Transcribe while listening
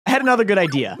I had another good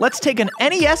idea. Let's take an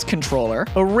NES controller,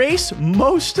 erase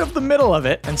most of the middle of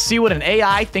it, and see what an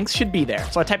AI thinks should be there.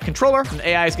 So I type controller, and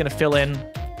AI is gonna fill in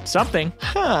something.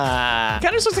 Huh. Kind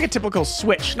of just looks like a typical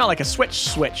switch. Not like a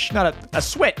switch, not a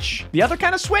switch. The other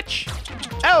kind of switch?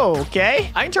 Okay.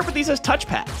 I interpret these as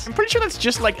touchpads. I'm pretty sure that's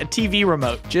just like a TV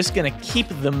remote. Just gonna keep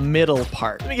the middle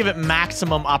part. Let me give it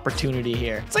maximum opportunity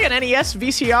here. It's like an NES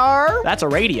VCR. That's a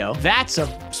radio. That's a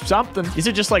something. These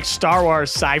are just like Star Wars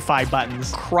sci-fi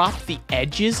buttons. Crop the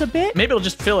edges a bit. Maybe it'll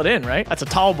just fill it in, right? That's a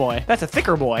tall boy. That's a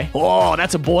thicker boy. Oh,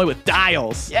 that's a boy with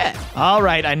dials. Yeah. All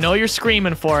right, I know you're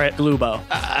screaming for it, Glubo.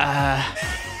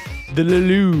 The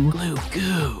Lulu. Glue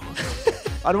goo.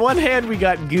 On one hand, we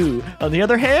got goo. On the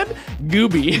other hand,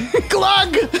 gooby.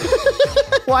 Glug!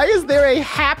 Why is there a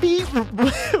happy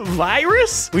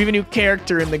virus? We have a new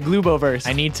character in the Gluboverse.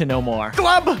 I need to know more.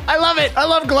 Glub! I love it! I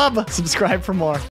love Glub! Subscribe for more.